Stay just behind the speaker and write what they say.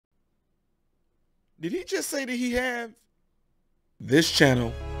Did he just say that he have? This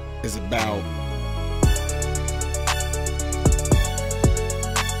channel is about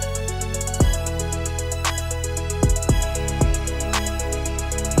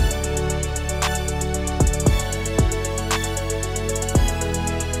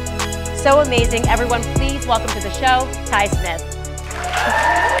so amazing. Everyone, please welcome to the show, Ty Smith.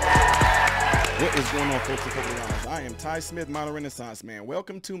 What is going on, folks and folks? I am Ty Smith, Modern Renaissance Man.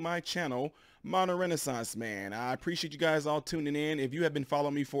 Welcome to my channel, Modern Renaissance Man. I appreciate you guys all tuning in. If you have been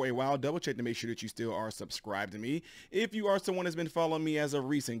following me for a while, double check to make sure that you still are subscribed to me. If you are someone that's been following me as of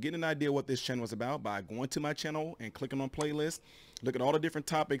recent, get an idea what this channel is about by going to my channel and clicking on playlist. Look at all the different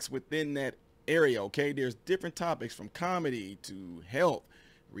topics within that area, okay? There's different topics from comedy to health,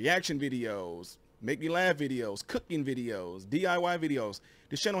 reaction videos, make me laugh videos, cooking videos, DIY videos.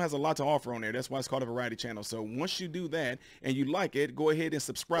 This channel has a lot to offer on there. That's why it's called a variety channel. So once you do that and you like it, go ahead and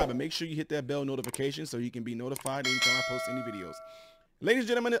subscribe and make sure you hit that bell notification so you can be notified anytime I post any videos. Ladies and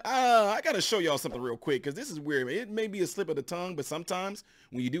gentlemen, I got to show y'all something real quick because this is weird. It may be a slip of the tongue, but sometimes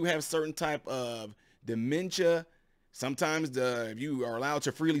when you do have certain type of dementia, sometimes if you are allowed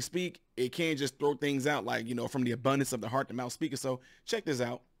to freely speak, it can just throw things out like, you know, from the abundance of the heart, the mouth speaketh. So check this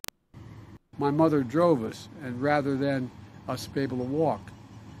out. My mother drove us, and rather than us be able to walk.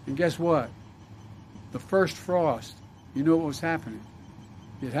 And guess what? The first frost, you know what was happening?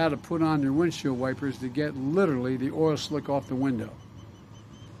 You had to put on your windshield wipers to get literally the oil slick off the window.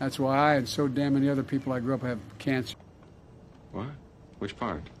 That's why I and so damn many other people I grew up have cancer. What? Which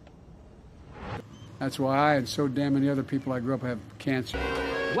part? That's why I and so damn many other people I grew up have cancer.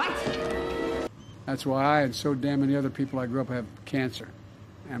 What? That's why I and so damn many other people I grew up have cancer.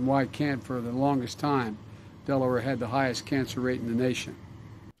 And why can't, for the longest time, Delaware had the highest cancer rate in the nation.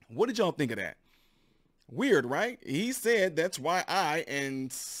 What did y'all think of that? Weird, right? He said that's why I and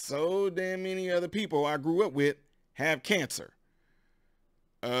so damn many other people I grew up with have cancer.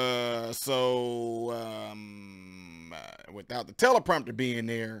 Without the teleprompter being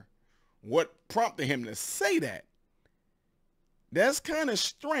there, what prompted him to say that? That's kind of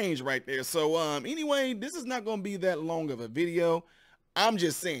strange right there. So anyway, this is not going to be that long of a video. I'm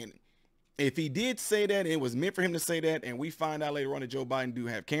just saying, if he did say that, it was meant for him to say that, and we find out later on that Joe Biden do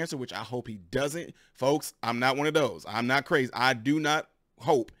have cancer, which I hope he doesn't. Folks, I'm not one of those. I'm not crazy. I do not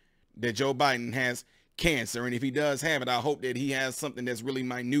hope that Joe Biden has cancer, and if he does have it, I hope that he has something that's really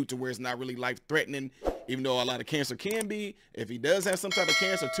minute to where it's not really life-threatening, even though a lot of cancer can be. If he does have some type of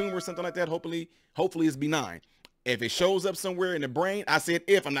cancer, tumor, or something like that, hopefully it's benign. If it shows up somewhere in the brain, I said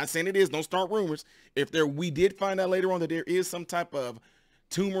if, I'm not saying it is, don't start rumors. If we did find out later on that there is some type of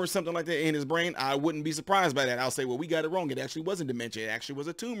tumor or something like that in his brain, I wouldn't be surprised by that. I'll say, well, we got it wrong. It actually wasn't dementia. It actually was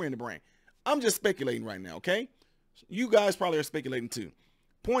a tumor in the brain. I'm just speculating right now, okay? You guys probably are speculating too.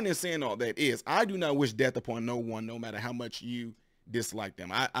 Point in saying all that is, I do not wish death upon no one, no matter how much you dislike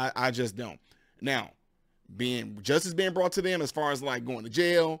them. I just don't. Now, justice being brought to them as far as like going to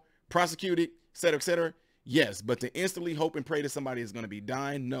jail, prosecuted, et cetera, yes, but to instantly hope and pray that somebody is going to be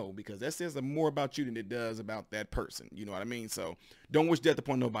dying, no, because that says more about you than it does about that person. You know what I mean? So don't wish death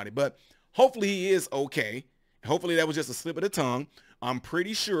upon nobody, but hopefully he is okay. Hopefully that was just a slip of the tongue. I'm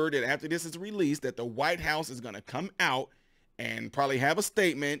pretty sure that after this is released that the White House is going to come out and probably have a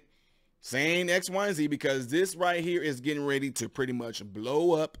statement saying X, Y, and Z, because this right here is getting ready to pretty much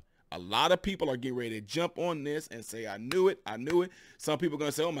blow up. A lot of people are getting ready to jump on this and say, I knew it. I knew it. Some people are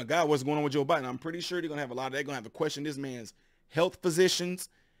going to say, oh my God, what's going on with Joe Biden? I'm pretty sure they're going to have they're going to have to question this man's health physicians.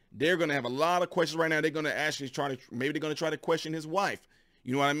 They're going to have a lot of questions right now. They're going to actually maybe they're going to try to question his wife.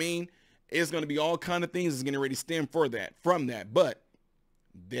 You know what I mean? It's going to be all kind of things that's getting ready to stem from that. But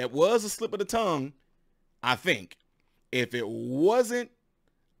that was a slip of the tongue, I think. If it wasn't,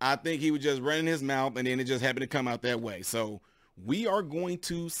 I think he was just running his mouth and then it just happened to come out that way. So we are going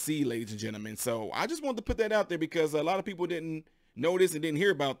to see, ladies and gentlemen. So I just wanted to put that out there because a lot of people didn't know this and didn't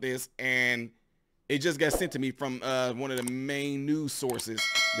hear about this, and it just got sent to me from one of the main news sources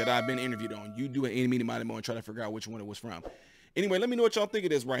that I've been interviewed on. You do an any, meeny, miny, mo, and try to figure out which one it was from. Anyway, let me know what y'all think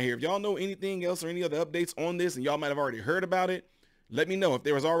of this right here. If y'all know anything else or any other updates on this, and y'all might have already heard about it, let me know. If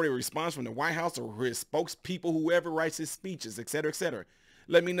there was already a response from the White House or his spokespeople, whoever writes his speeches, et cetera,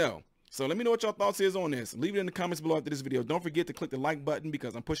 let me know. So let me know what y'all thoughts is on this. Leave it in the comments below after this video. Don't forget to click the like button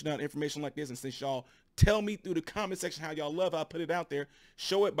because I'm pushing out information like this. And since y'all tell me through the comment section how y'all love how I put it out there,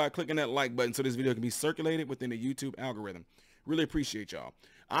 show it by clicking that like button so this video can be circulated within the YouTube algorithm. Really appreciate y'all.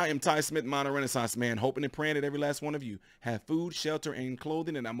 I am Ty Smith, Modern Renaissance Man, hoping and praying that every last one of you have food, shelter, and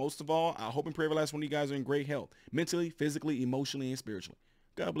clothing. And most of all, I hope and pray every last one of you guys are in great health, mentally, physically, emotionally, and spiritually.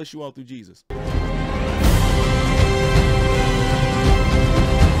 God bless you all through Jesus.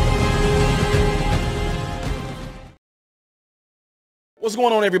 What's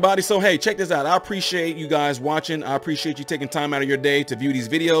going on, everybody? So hey, check this out. I appreciate you guys watching. I appreciate you taking time out of your day to view these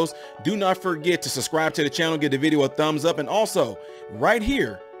videos. Do not forget to subscribe to the channel, give the video a thumbs up, and also right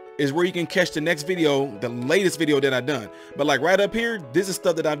here is where you can catch the next video, the latest video that I've done. But like right up here, this is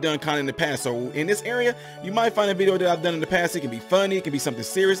stuff that I've done kind of in the past. So in this area, you might find a video that I've done in the past. It can be funny, it can be something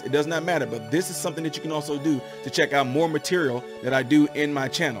serious, it does not matter. But this is something that you can also do to check out more material that I do in my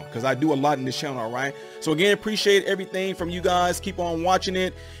channel, because I do a lot in this channel. All right, so again, appreciate everything from you guys. Keep on watching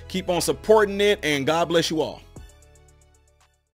it, keep on supporting it, and God bless you all.